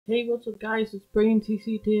Hey, what's up guys, it's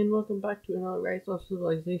Braydentct and welcome back to another Rise of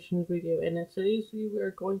Civilizations video, and in today's video we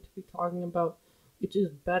are going to be talking about which is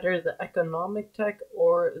better, the economic tech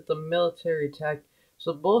or the military tech.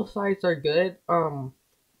 So both sides are good. I'm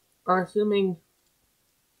assuming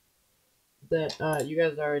that you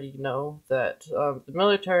guys already know that the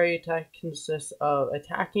military tech consists of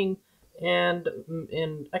attacking and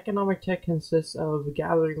economic tech consists of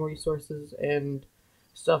gathering resources and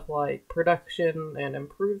stuff like production and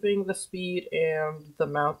improving the speed and the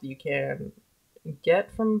amount that you can get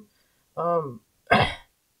um,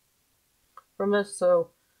 from this. So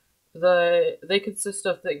they consist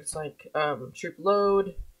of things like troop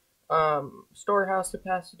load, storehouse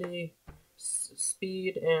capacity,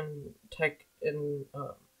 speed, and tech in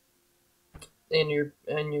your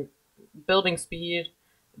building speed,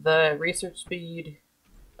 the research speed.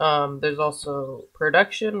 There's also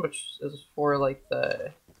production, which is for like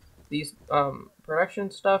these production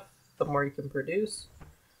stuff. The more you can produce,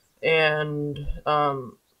 and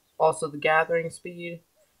also the gathering speed.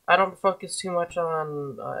 I don't focus too much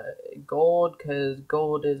on gold because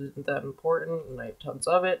gold isn't that important, and I have tons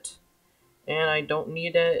of it, and I don't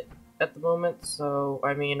need it at the moment. So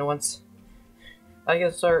I mean, once I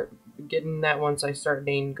can start getting that, once I start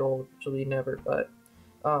needing gold, actually never, but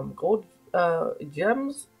gold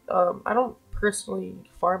gems. I don't personally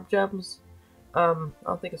farm gems. I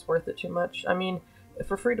don't think it's worth it too much. I mean,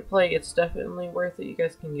 for free to play, it's definitely worth it. You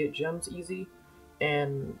guys can get gems easy,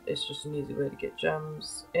 and it's just an easy way to get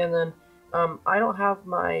gems. And then, I don't have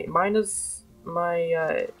mine is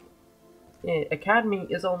my academy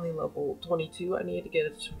is only level 22. I need to get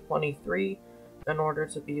it to 23 in order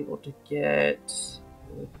to be able to get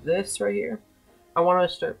this right here. I want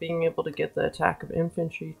to start being able to get the attack of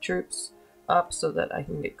infantry troops up so that I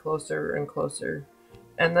can get closer and closer.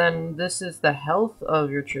 And then this is the health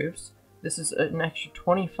of your troops. This is an extra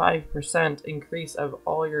 25% increase of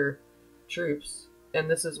all your troops. And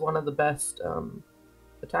this is one of the best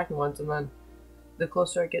attacking ones. And then the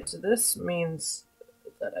closer I get to this means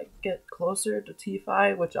that I get closer to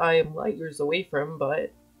T5, which I am light years away from,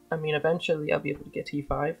 but I mean, eventually I'll be able to get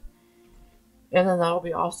T5. And then that'll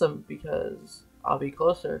be awesome because I'll be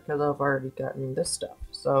closer because I've already gotten this stuff.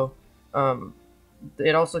 So,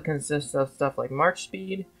 it also consists of stuff like march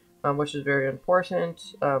speed, which is very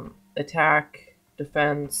important, attack,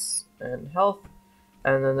 defense, and health.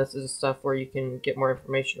 And then this is stuff where you can get more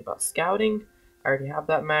information about scouting. I already have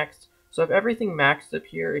that maxed. So I have everything maxed up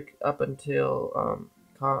here up until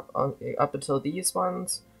these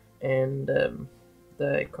ones and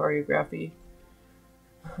the choreography.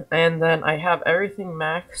 And then I have everything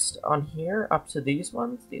maxed on here up to these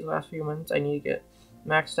ones. These last few ones I need to get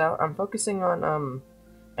maxed out. I'm focusing on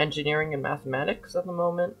engineering and mathematics at the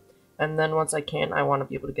moment. And then once I can, I want to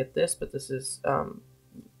be able to get this, but this is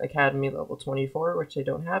Academy level 24, which I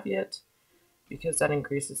don't have yet, because that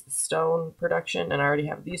increases the stone production, and I already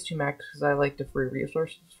have these two maxed because I like the free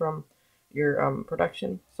resources from your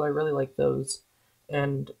production, so I really like those.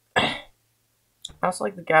 And I also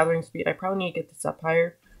like the gathering speed. I probably need to get this up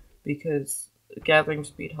higher because gathering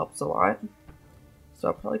speed helps a lot. So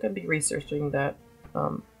I'm probably going to be researching that.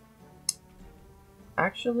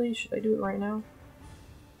 Actually, should I do it right now?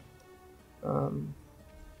 Let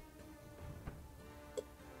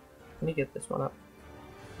me get this one up.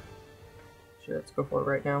 Sure, let's go for it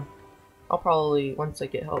right now. I'll probably, once I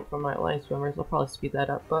get help from my alliance members, I'll probably speed that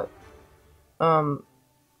up. But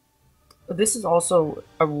this is also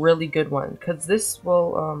a really good one because this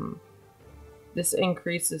will this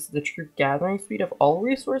increases the troop gathering speed of all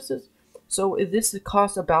resources. So this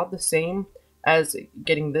costs about the same as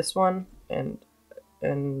getting this one and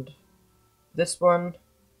this one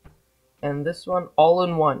and this one all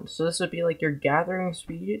in one. So this would be like your gathering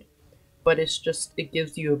speed, but it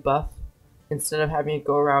gives you a buff instead of having to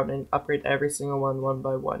go around and upgrade every single one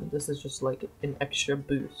by one. This is just like an extra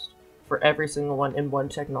boost for every single one in one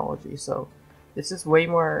technology. So this is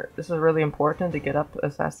really important to get up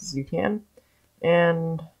as fast as you can.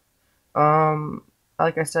 And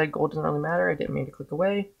like I said, gold doesn't really matter. I didn't mean to click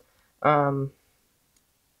away.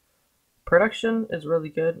 Production is really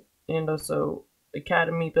good, and also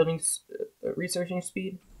academy building researching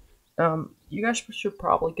speed. You guys should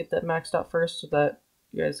probably get that maxed out first so that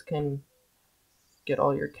you guys can get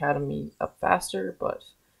all your academy up faster, but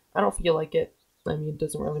I don't feel like it. I mean, it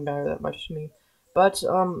doesn't really matter that much to me. But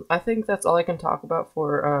I think that's all I can talk about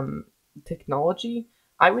for technology.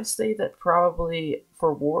 I would say that probably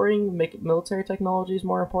for warring, military technology is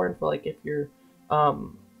more important for like if you're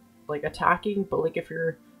like attacking, but like if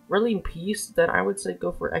you're really in peace, then I would say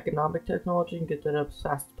go for economic technology and get that up as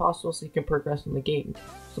fast as possible so you can progress in the game.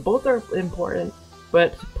 So both are important.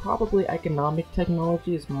 but probably economic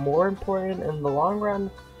technology is more important in the long run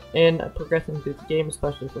in progressing through the game,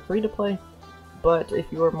 especially for free-to-play. But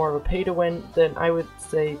if you are more of a pay-to-win, then I would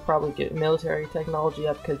say probably get military technology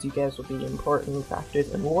up, because you guys will be important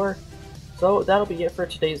factors in war. So that'll be it for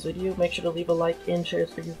today's video. Make sure to leave a like and share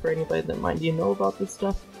this video for anybody that might know about this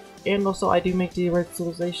stuff. And also, I do make the Red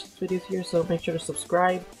Civilizations videos here, so make sure to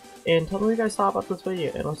subscribe and tell me what you guys thought about this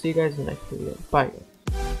video, and I'll see you guys in the next video. Bye.